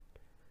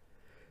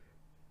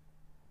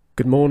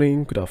Good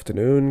morning, good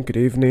afternoon, good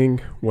evening,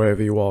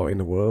 wherever you are in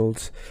the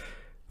world.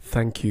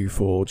 Thank you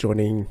for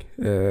joining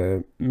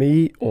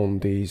me on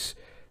this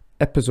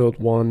episode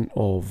one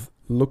of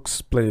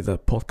Lux Play the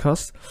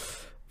podcast.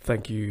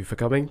 Thank you for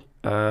coming.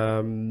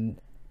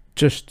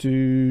 Just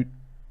to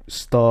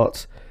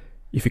start,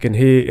 if you can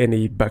hear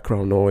any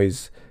background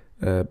noise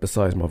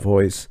besides my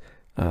voice,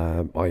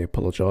 I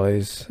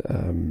apologize.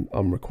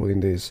 I'm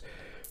recording this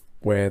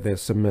where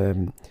there's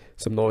some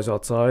noise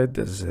outside.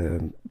 There's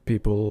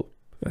people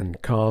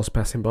and cars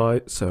passing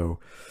by, so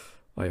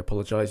I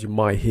apologize. You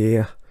might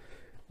hear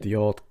the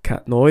odd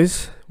cat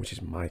noise, which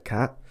is my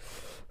cat,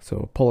 so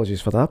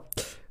apologies for that.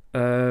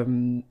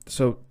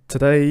 So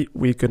today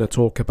we're going to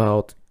talk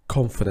about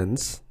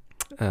confidence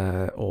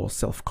or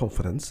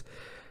self-confidence.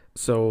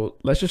 So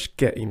let's just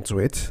get into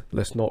it.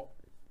 Let's not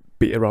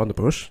beat around the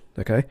bush,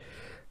 okay?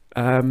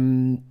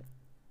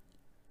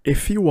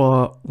 If you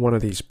are one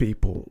of these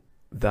people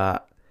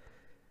that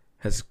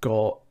has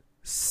got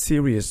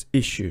serious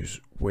issues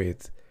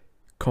with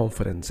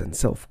confidence and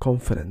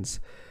self-confidence,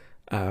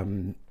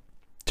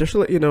 just to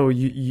let you know,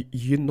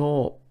 you're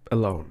not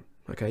alone,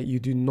 okay? You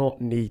do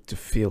not need to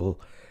feel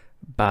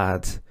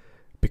bad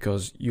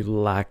because you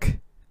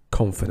lack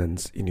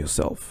confidence in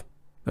yourself,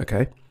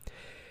 okay?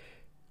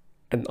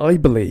 And I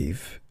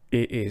believe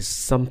it is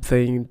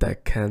something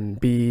that can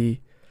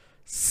be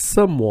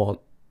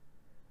somewhat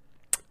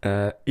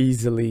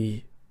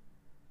easily,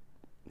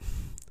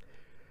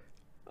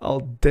 I'll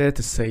dare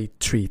to say,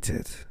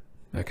 treated,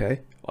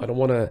 okay? I don't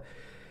want to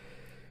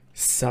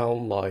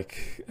sound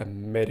like a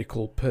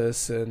medical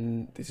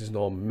person. This is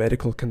not a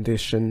medical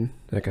condition,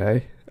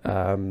 okay?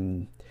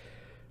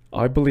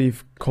 I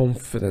believe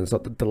confidence,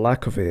 the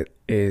lack of it,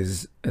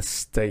 is a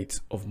state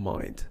of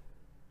mind,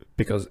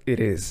 because it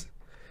is.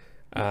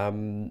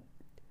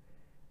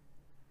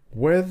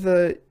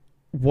 Whatever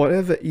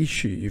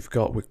issue you've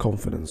got with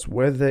confidence,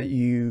 whether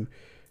you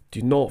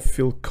do not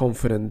feel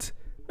confident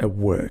at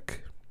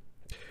work,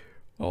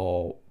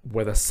 or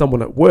whether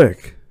someone at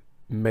work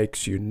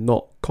makes you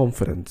not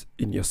confident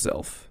in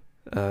yourself,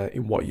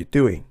 in what you're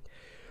doing,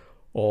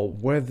 or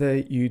whether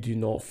you do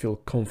not feel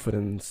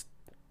confident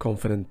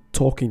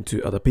talking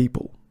to other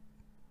people,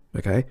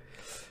 okay?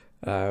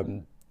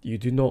 You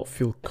do not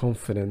feel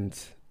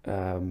confident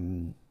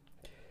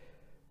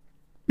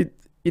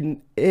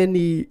in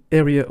any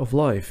area of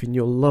life, in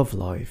your love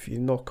life. You're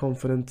not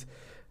confident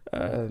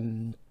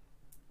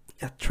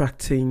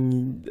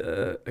attracting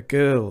a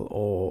girl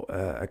or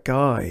a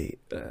guy.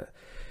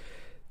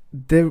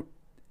 There,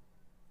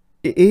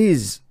 it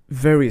is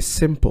very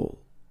simple.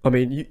 I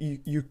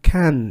mean, you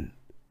can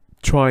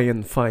try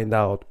and find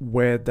out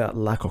where that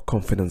lack of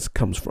confidence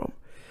comes from.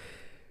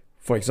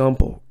 For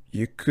example,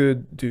 you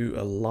could do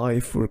a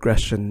life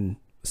regression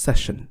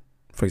session,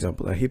 for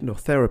example, a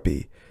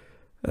hypnotherapy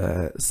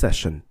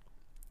session.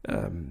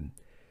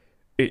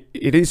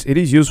 It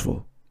is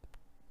useful.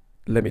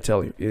 Let me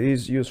tell you, it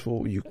is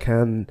useful. You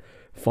can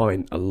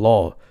find a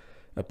lot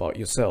about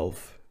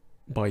yourself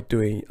by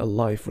doing a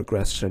life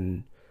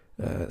regression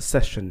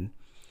session.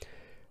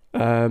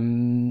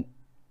 Many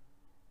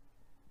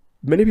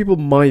people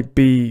might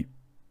be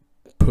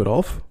put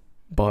off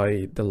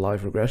by the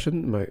life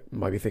regression.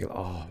 Might be thinking,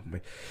 "Oh,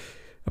 am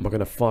I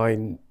gonna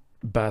find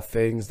bad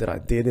things that I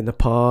did in the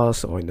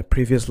past or in the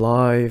previous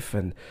life?"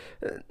 And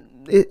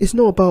it's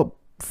not about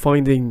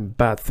finding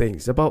bad things.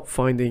 It's about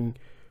finding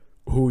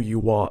who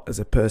you are as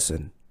a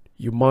person.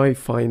 You might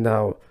find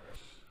out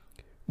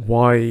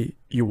why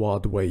you are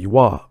the way you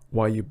are,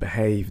 why you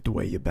behave the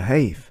way you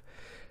behave.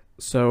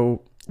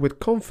 So with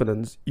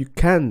confidence, you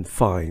can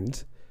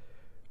find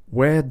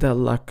where the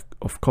lack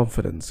of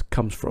confidence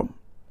comes from,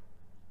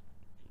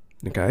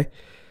 okay?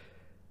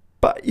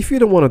 But if you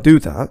don't want to do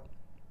that,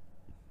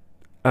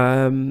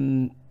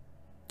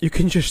 you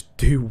can just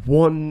do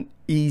one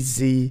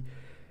easy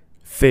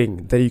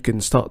thing that you can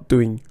start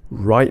doing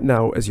right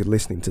now as you're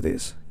listening to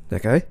this,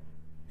 okay?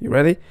 You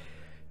ready?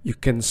 You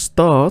can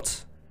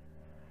start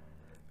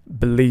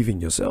believing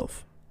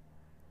yourself.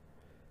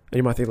 And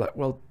you might think like,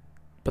 well,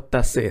 but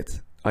that's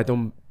it. I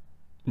don't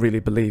really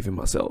believe in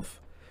myself.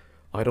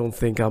 I don't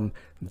think I'm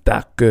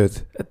that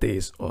good at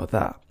this or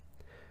that.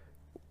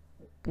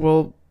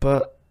 Well,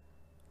 but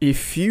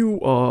if you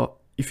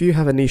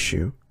have an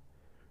issue,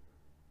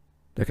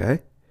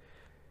 okay?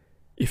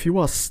 If you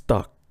are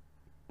stuck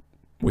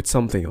with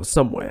something or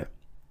somewhere,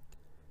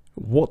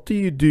 what do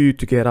you do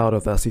to get out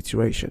of that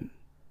situation?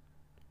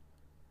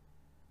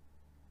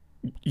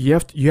 You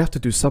have to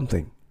do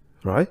something,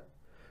 right?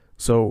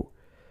 So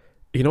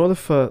in order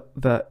for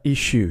that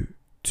issue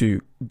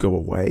to go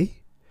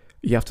away,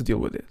 you have to deal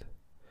with it.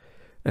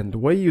 And the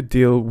way you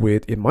deal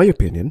with, in my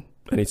opinion,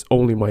 and it's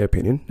only my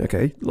opinion,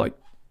 okay, like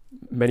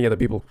many other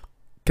people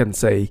can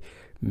say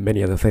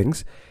many other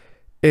things,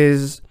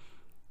 is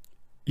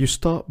you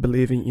start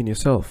believing in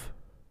yourself.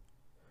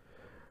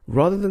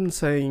 Rather than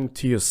saying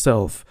to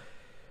yourself,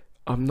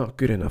 I'm not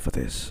good enough at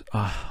this.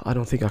 I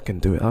don't think I can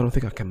do it. I don't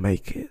think I can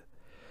make it.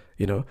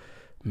 You know,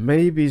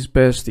 maybe it's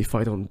best if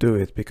I don't do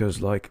it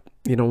because, like,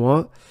 you know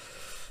what?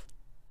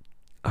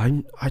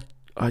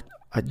 I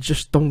I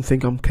just don't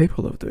think I'm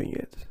capable of doing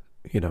it,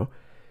 you know.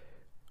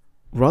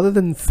 Rather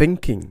than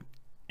thinking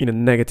in a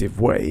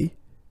negative way,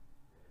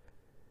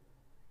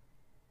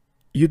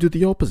 you do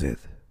the opposite.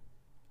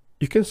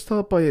 You can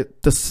start by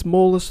the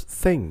smallest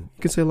thing.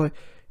 You can say like,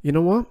 you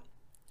know what?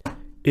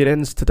 It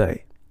ends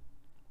today.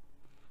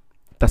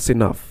 That's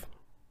enough.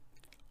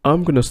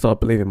 I'm going to start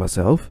believing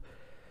myself,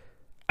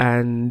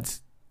 and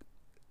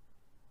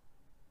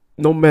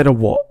no matter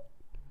what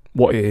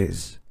it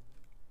is,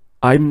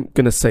 I'm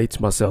going to say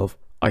to myself,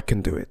 I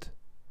can do it.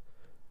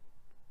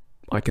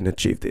 I can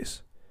achieve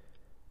this.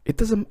 It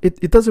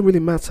doesn't really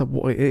matter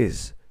what it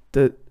is.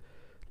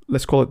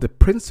 Let's call it the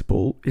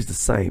principle is the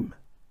same.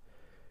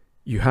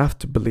 You have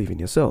to believe in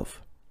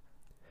yourself.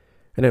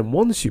 And then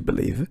once you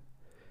believe,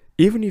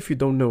 even if you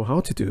don't know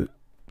how to do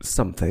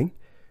something,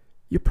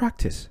 you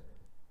practice.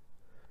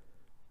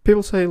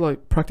 People say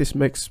like practice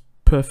makes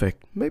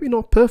perfect. Maybe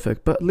not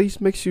perfect, but at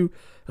least makes you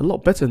a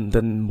lot better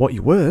than what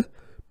you were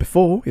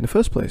before in the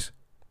first place,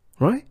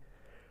 right?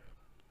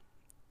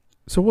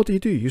 So what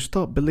do? You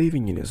start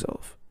believing in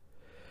yourself.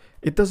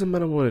 It doesn't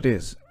matter what it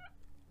is.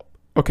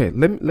 Okay,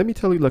 let me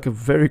tell you like a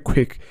very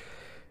quick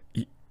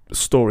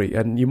story,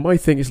 and you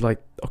might think it's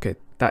like, okay,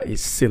 that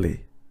is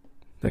silly,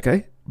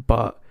 okay?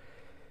 But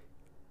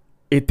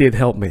it did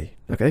help me,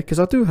 okay? Because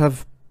I do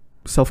have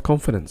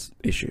self-confidence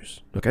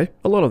issues, okay?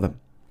 A lot of them.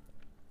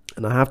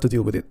 And I have to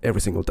deal with it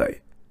every single day,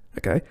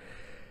 okay?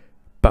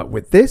 But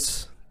with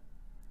this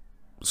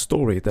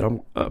story that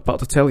I'm about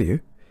to tell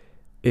you,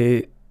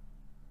 it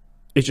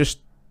just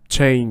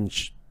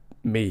changed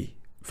me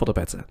for the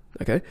better,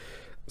 okay?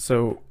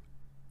 So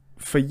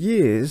for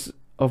years,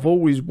 I've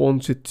always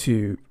wanted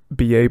to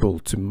be able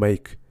to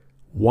make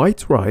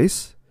white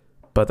rice,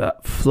 but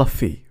that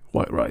fluffy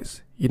white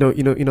rice. You know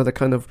the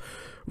kind of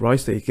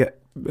rice that you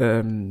get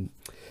in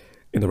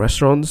the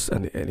restaurants,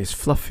 and it's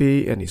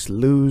fluffy and it's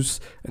loose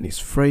and it's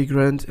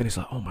fragrant, and it's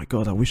like, oh my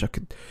god, I wish I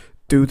could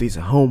do this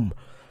at home.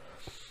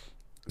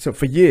 So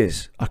for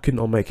years, I could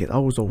not make it. I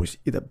was always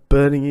either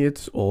burning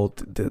it, or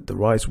the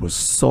rice was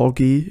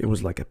soggy. It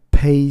was like a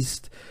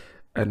paste,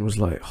 and it was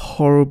like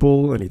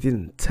horrible, and it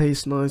didn't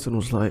taste nice, and I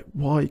was like,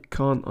 why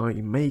can't I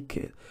make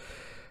it?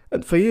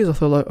 And for years I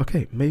thought like,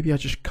 okay, maybe I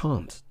just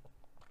can't.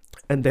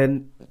 And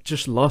then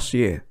just last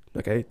year,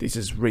 okay, this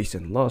is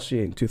recent, last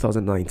year in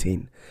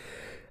 2019,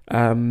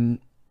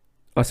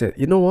 I said,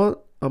 you know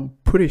what, I'm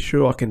pretty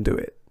sure I can do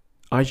it.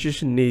 I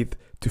just need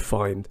to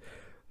find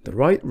the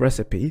right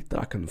recipe that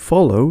I can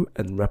follow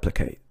and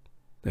replicate,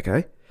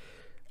 okay?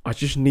 I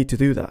just need to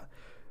do that.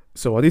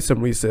 So I did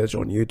some research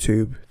on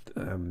YouTube.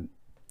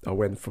 I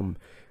went from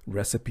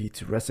recipe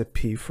to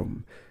recipe,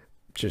 from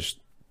just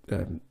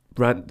the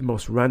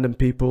most random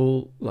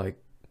people, like,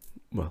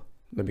 well,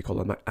 let me call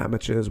them like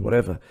amateurs,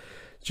 whatever,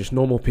 just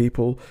normal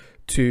people,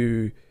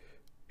 to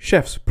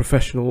chefs,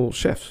 professional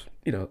chefs,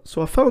 you know.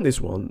 So I found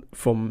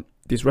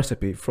this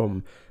recipe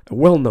from a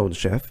well-known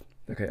chef.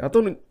 Okay, I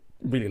don't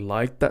really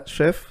like that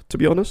chef, to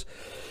be honest,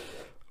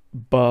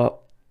 but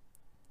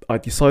I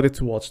decided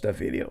to watch that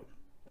video.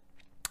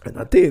 And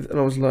I did, and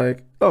I was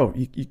like, oh,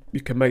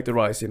 you can make the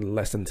rice in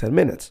less than 10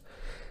 minutes.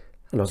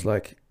 And I was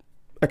like,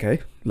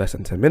 okay, less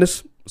than 10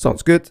 minutes,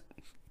 sounds good.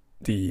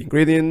 The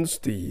ingredients,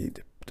 the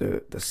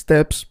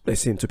steps, they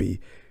seem to be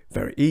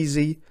very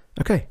easy.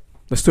 Okay,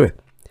 let's do it.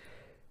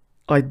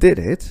 I did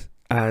it,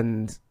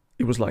 and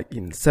it was like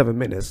in 7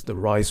 minutes, the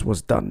rice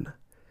was done.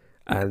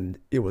 And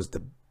it was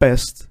the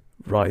best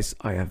rice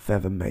I have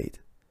ever made.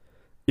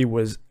 It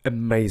was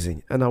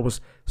amazing, and I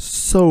was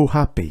so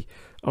happy.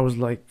 I was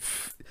like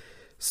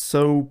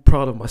so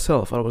proud of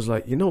myself. I was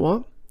like, you know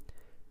what,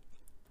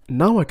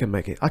 now I can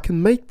make it. I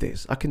can make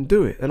this. I can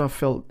do it. And I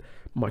felt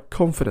my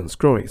confidence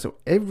growing. So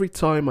every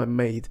time I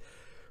made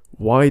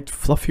white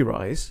fluffy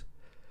rice,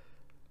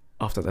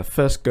 after the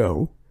first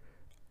go,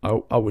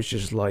 I was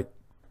just like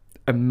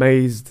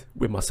amazed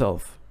with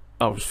myself.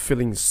 I was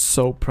feeling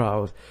so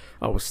proud.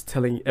 I was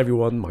telling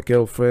everyone, my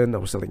girlfriend, I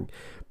was telling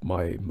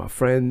my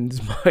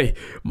friends,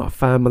 my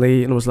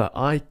family, and I was like,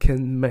 I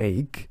can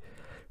make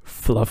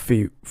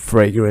fluffy,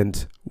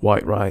 fragrant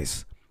white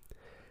rice.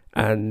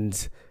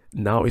 And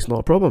now it's not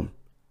a problem.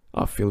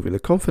 I feel really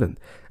confident.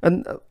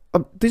 And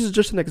this is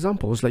just an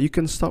example. It's like you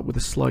can start with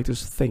the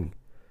slightest thing,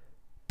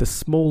 the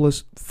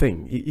smallest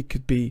thing. It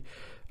could be,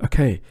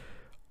 okay,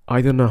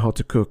 I don't know how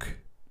to cook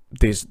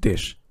this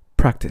dish.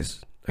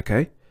 Practice,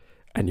 okay?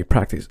 And you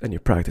practice, and you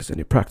practice, and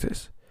you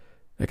practice,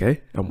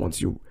 okay? And once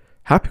you're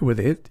happy with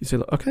it, you say,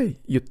 like, okay,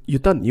 you're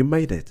done. You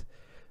made it,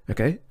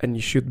 okay? And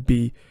you should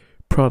be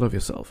proud of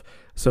yourself.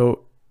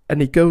 So,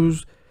 and it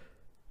goes,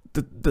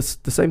 the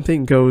same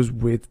thing goes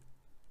with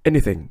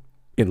anything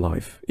in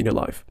life, in your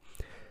life.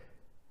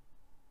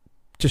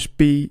 Just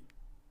believe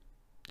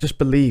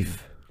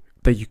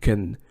that you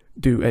can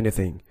do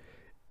anything.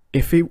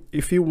 If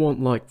you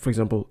want, like, for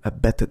example, a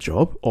better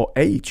job or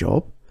a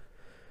job,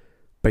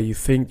 but you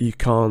think you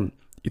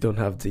don't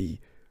have the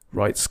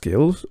right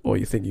skills, or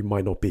you think you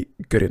might not be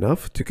good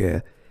enough to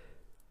get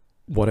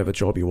whatever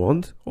job you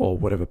want or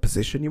whatever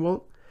position you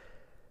want,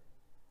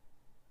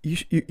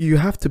 you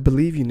have to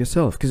believe in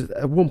yourself, because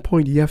at one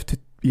point you have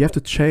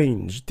to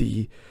change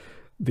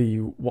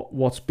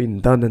what's been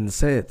done and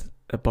said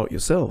about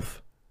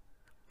yourself.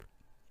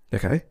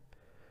 Okay,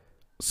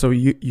 so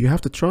you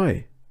have to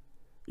try.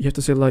 You have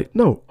to say, like,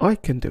 no, I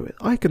can do it.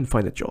 I can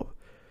find a job.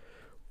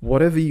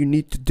 Whatever you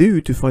need to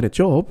do to find a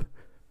job,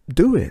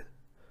 do it.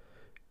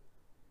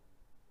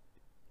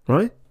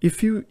 Right?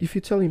 If you're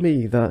telling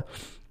me that,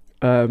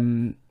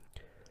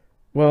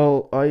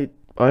 well, I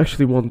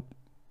actually want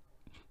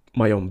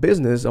my own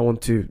business. I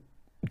want to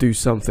do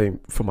something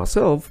for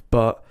myself,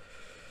 but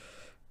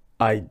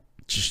I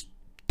just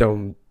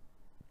don't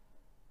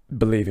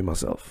believe in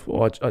myself,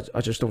 or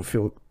I just don't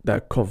feel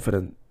that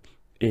confident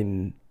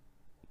in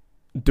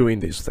doing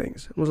these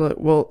things. I was like,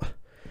 well,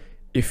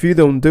 if you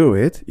don't do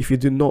it, if you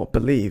do not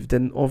believe,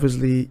 then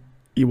obviously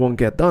it won't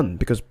get done,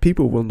 because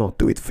people will not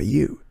do it for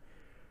you.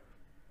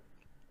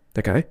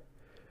 Okay?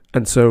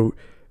 And so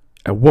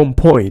at one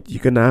point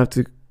you're gonna have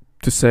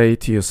to say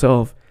to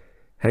yourself,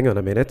 hang on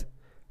a minute,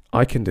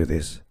 I can do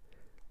this.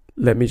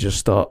 Let me just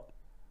start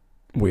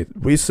with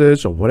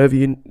research or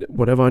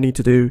whatever I need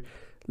to do.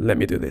 Let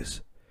me do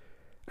this.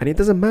 And it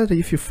doesn't matter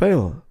if you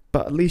fail,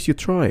 but at least you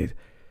tried.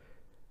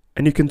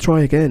 And you can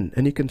try again,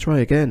 and you can try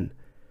again.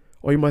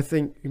 Or you might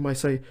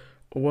say,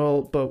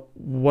 well, but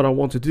what I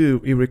want to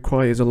do, it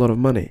requires a lot of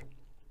money.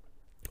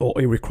 Or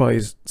it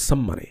requires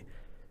some money.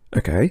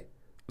 Okay,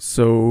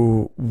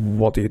 so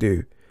what do?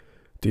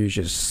 Do you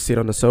just sit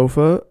on the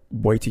sofa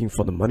waiting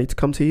for the money to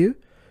come to you?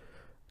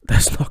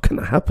 That's not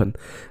gonna happen.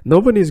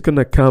 Nobody's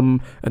gonna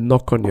come and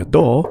knock on your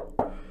door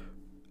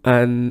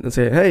and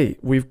say, hey,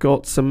 we've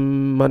got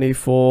some money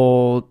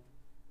for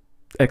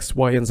X,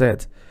 Y, and Z.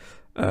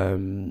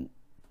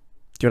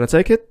 Do you want to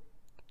take it?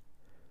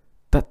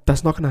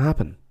 That's not going to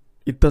happen.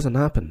 It doesn't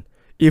happen.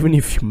 Even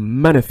if you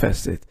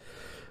manifest it,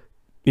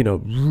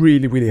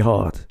 really, really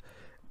hard,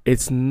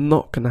 it's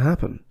not going to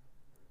happen.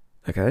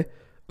 Okay?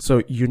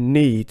 So you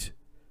need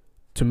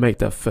to make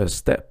that first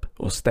step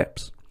or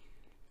steps.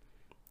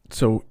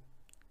 So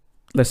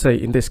let's say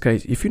in this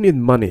case, if you need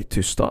money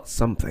to start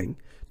something,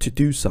 to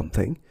do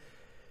something,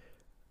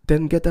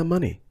 then get that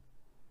money.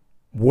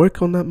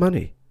 Work on that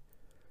money.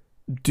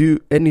 Do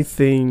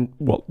anything,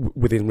 well,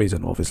 within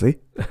reason, obviously.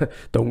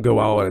 Don't go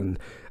out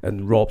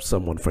and rob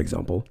someone, for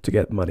example, to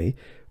get money.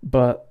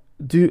 But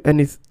do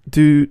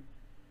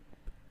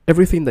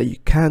everything that you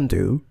can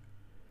do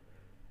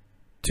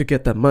to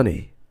get that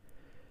money.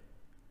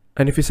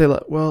 And if you say,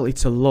 like, well,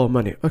 it's a lot of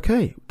money,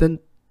 okay, then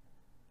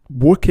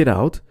work it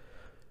out.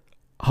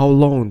 How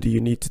long do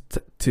you need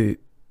to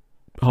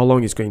how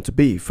long it's going to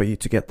be for you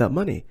to get that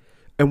money,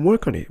 and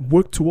work on it,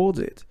 work towards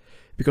it.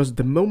 Because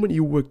the moment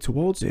you work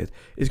towards it,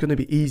 it's going to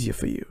be easier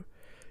for you.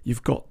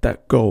 You've got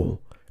that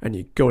goal and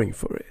you're going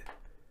for it.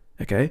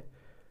 Okay?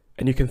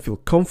 And you can feel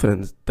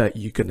confident that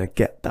you're going to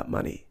get that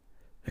money.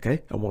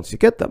 Okay? And once you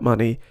get that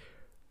money,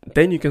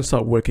 then you can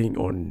start working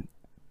on,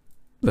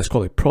 let's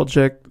call it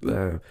project,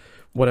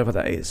 whatever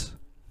that is.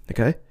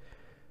 Okay?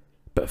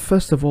 But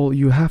first of all,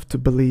 you have to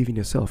believe in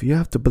yourself. You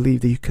have to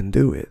believe that you can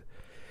do it.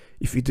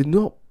 If you do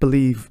not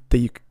believe that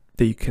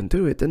you can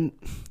do it, then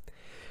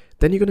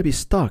you're going to be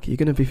stuck. You're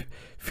going to be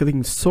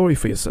feeling sorry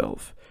for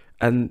yourself.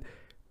 And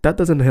that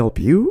doesn't help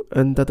you,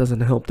 and that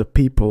doesn't help the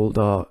people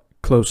that are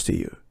close to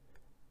you.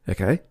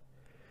 Okay?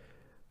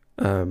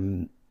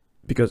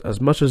 Because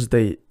as much as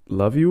they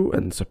love you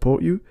and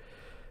support you,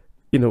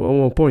 at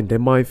one point they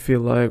might feel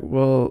like,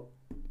 well,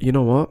 you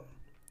know what?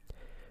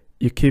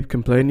 You keep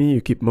complaining, you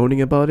keep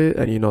moaning about it,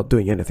 and you're not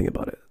doing anything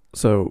about it.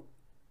 So,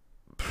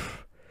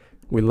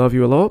 we love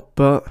you a lot,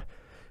 but,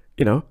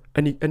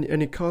 and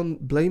you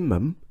can't blame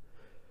them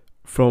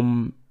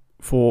for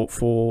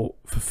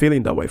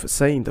feeling that way, for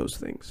saying those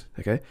things.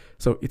 Okay,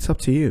 so it's up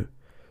to you.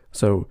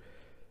 So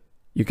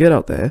you get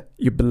out there,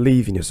 you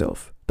believe in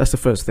yourself. That's the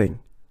first thing.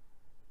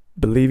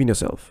 Believe in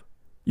yourself.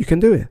 You can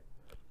do it.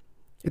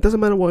 It doesn't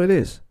matter what it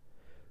is.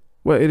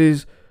 Well, it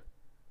is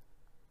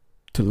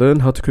to learn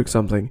how to cook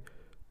something,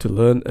 to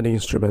learn an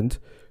instrument,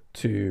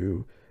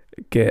 to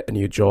get a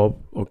new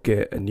job or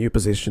get a new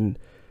position,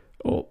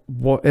 or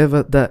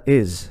whatever that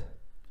is.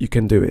 You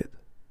can do it.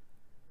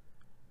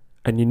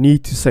 And you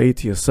need to say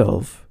to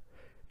yourself,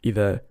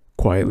 either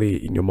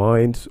quietly in your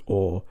mind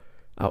or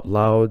out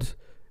loud,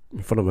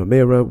 in front of a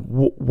mirror,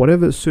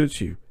 whatever suits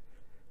you.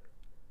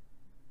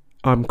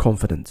 I'm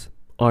confident.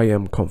 I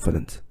am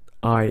confident.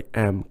 I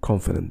am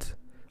confident.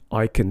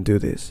 I can do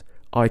this.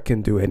 I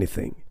can do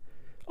anything.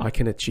 I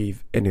can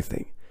achieve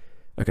anything.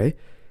 Okay?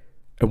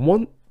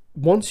 And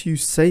once you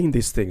saying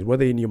these things,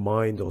 whether in your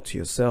mind or to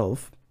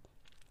yourself,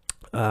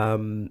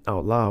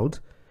 out loud,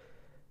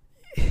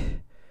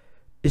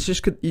 you're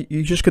just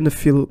going to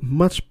feel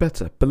much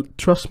better. But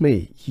trust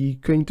me, you're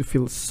going to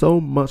feel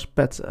so much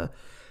better,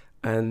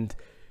 and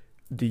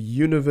the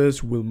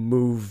universe will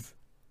move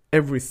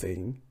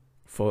everything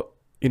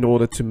in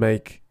order to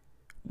make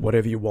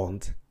whatever you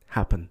want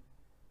happen.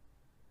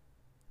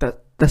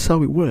 That's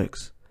how it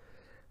works.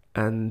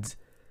 And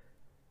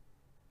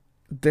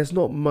there's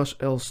not much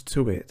else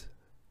to it.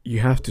 You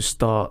have to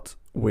start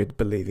with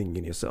believing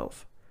in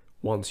yourself.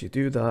 once you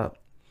do that,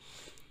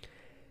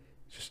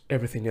 just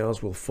everything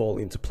else will fall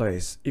into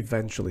place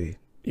eventually.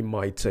 It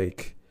might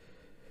take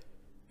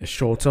a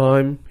short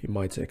time, it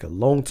might take a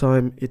long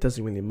time, it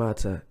doesn't really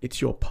matter. It's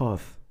your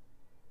path.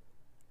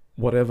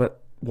 Whatever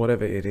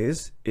it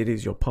is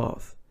your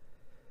path.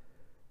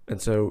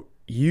 And so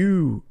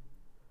you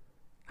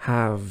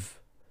have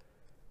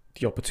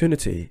the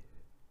opportunity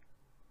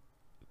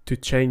to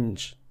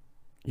change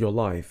your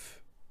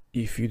life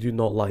if you do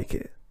not like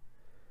it.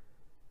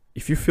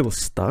 If you feel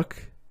stuck,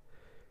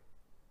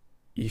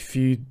 if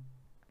you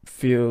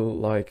feel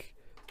like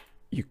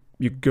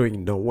you're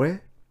going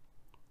nowhere,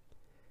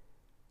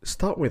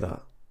 start with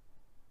that.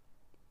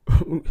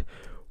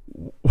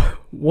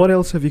 What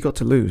else have you got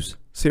to lose?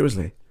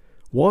 Seriously,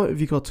 what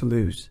have you got to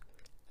lose?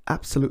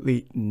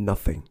 Absolutely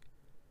nothing.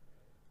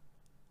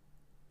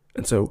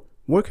 And so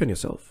work on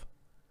yourself.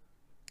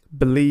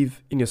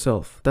 Believe in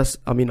yourself. I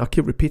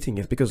keep repeating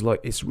it because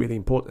it's really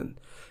important.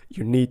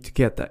 You need to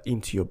get that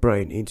into your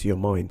brain, into your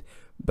mind.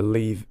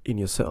 Believe in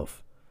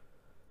yourself.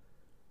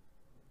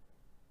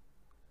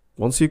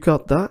 Once you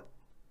got that,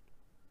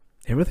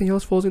 everything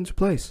else falls into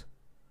place.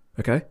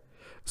 Okay?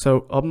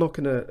 So I'm not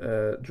going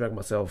to drag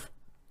myself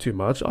too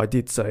much. I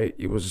did say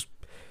it was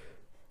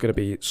going to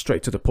be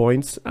straight to the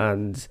point,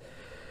 and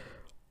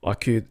I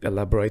could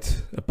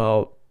elaborate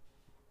about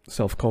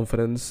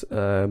self-confidence.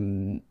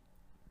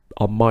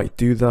 I might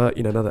do that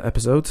in another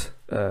episode.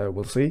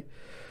 We'll see.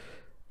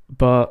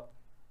 But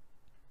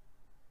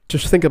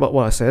just think about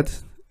what I said.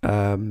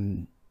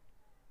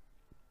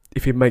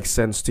 If it makes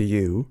sense to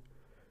you,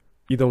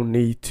 you don't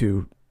need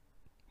to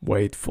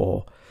wait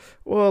for,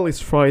 well,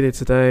 it's Friday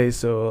today,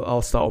 so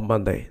I'll start on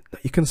Monday.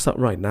 You can start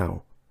right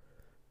now.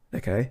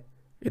 Okay?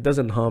 It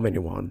doesn't harm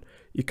anyone.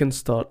 You can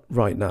start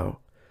right now.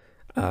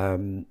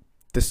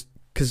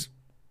 Because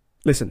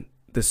listen,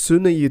 the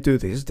sooner you do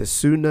this, the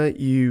sooner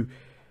you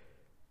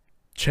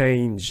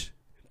change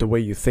the way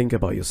you think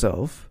about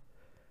yourself,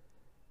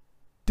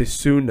 the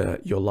sooner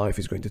your life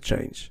is going to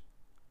change,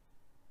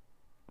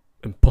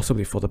 and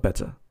possibly for the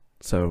better.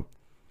 So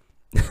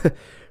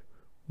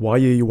why are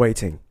you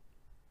waiting?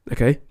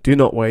 Okay, do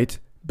not wait.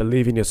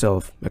 Believe in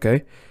yourself.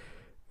 Okay,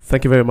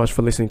 thank you very much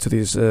for listening to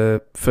this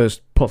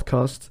first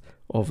podcast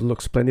of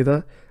Lux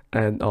Splendida,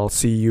 and I'll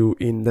see you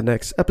in the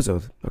next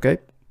episode. Okay,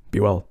 be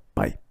well.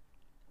 Bye.